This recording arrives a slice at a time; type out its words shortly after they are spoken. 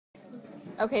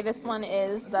Okay, this one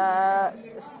is the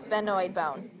sphenoid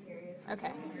bone.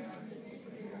 Okay.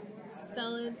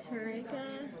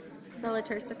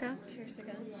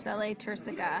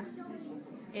 Turcica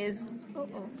is,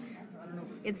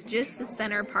 it's just the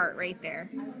center part right there.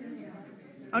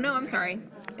 Oh no, I'm sorry.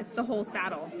 It's the whole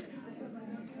saddle.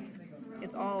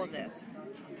 It's all of this.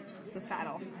 It's a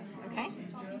saddle. Okay?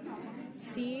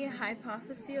 C.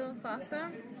 Hypophyseal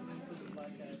fossa.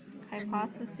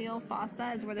 Hypophyseal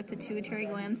fossa is where the pituitary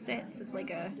gland sits. It's like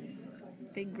a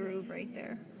big groove right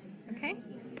there. Okay?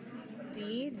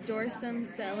 D. Dorsum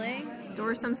sellae.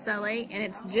 Dorsum sellae, and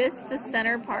it's just the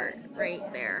center part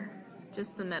right there.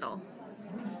 Just the middle.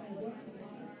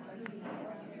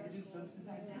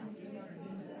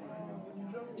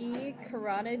 E.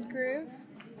 Carotid groove.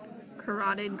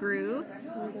 Carotid groove.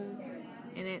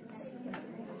 And it's,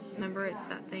 remember, it's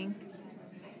that thing.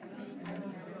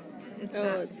 It's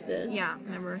it's this. Yeah,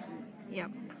 remember.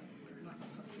 Yep.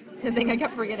 The thing I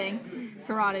kept forgetting.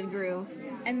 Carotid groove.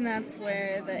 And that's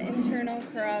where the internal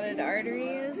carotid artery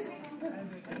is.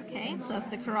 Okay, so that's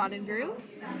the carotid groove.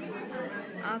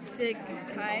 Optic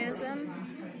chiasm.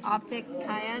 Optic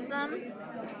chiasm.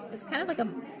 It's kind of like a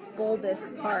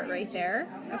bulbous part right there.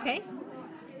 Okay.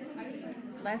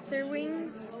 Lesser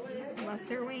wings.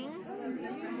 Lesser wings.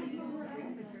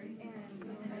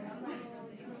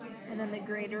 And then the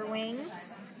greater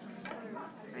wings.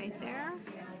 Right there.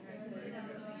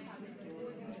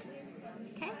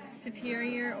 Okay.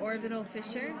 Superior orbital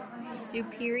fissure.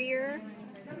 Superior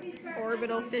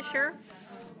orbital fissure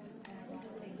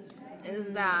is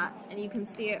that, and you can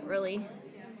see it really,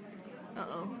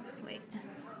 wait.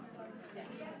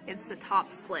 It's the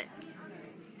top slit.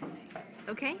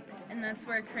 Okay? And that's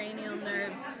where cranial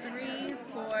nerves 3,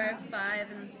 4,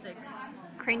 5, and 6.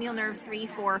 Cranial nerves 3,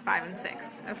 4, 5, and 6.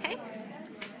 Okay?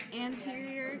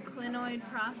 Anterior clinoid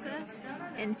process.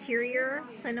 Anterior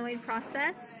clinoid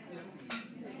process.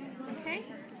 Okay?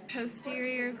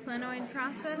 Posterior clinoid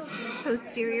process.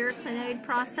 Posterior clinoid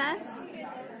process.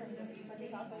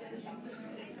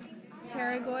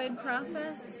 Pterygoid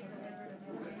process.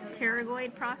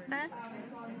 Pterygoid process.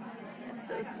 That's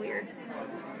so weird.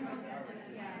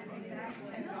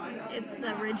 It's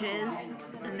the ridges,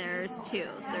 and there's two.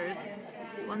 So there's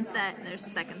one set, and there's the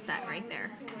second set right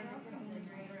there.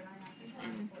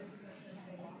 And,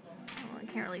 well, I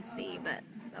can't really see, but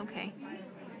okay.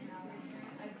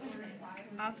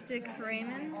 Optic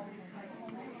foramen.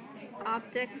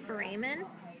 Optic foramen.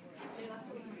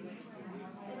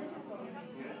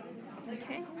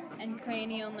 Okay. And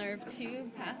cranial nerve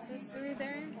 2 passes through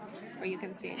there. Or you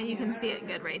can see it. And you can see it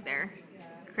good right there.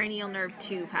 Cranial nerve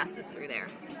 2 passes through there.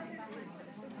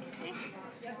 Okay.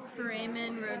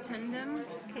 Foramen rotundum.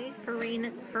 Okay,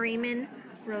 foramen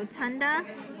rotunda.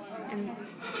 And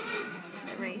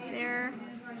right there.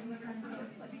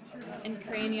 And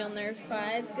cranial nerve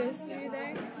 5 goes through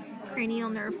there. Cranial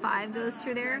nerve 5 goes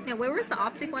through there. Now, where was the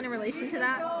optic one in relation to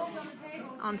that?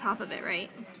 On top of it, right?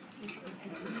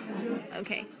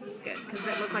 Okay, good, because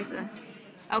it looked like the...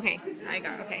 Okay,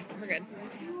 okay, we're good.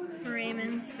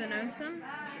 Foramen spinosum.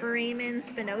 Foramen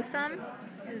spinosum.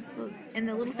 And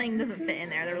the little thing doesn't fit in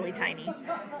there, they're really tiny.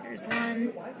 There's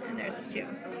one, and there's two.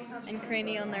 And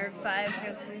cranial nerve 5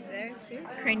 goes through there, too.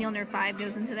 Cranial nerve 5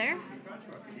 goes into there.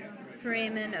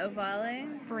 Foramen ovale.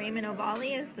 Foramen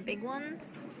ovale is the big ones.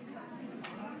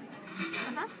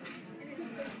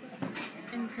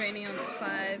 And cranial nerve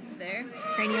 5 there.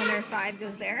 Cranial nerve 5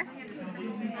 goes there.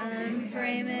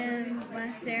 Foramen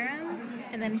lacerum.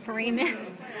 And then foramen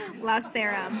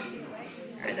lacerum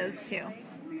are those two.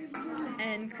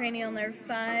 And cranial nerve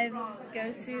 5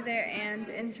 goes through there, and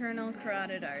internal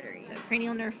carotid artery. So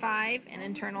cranial nerve 5 and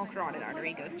internal carotid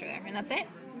artery goes through there. And that's it?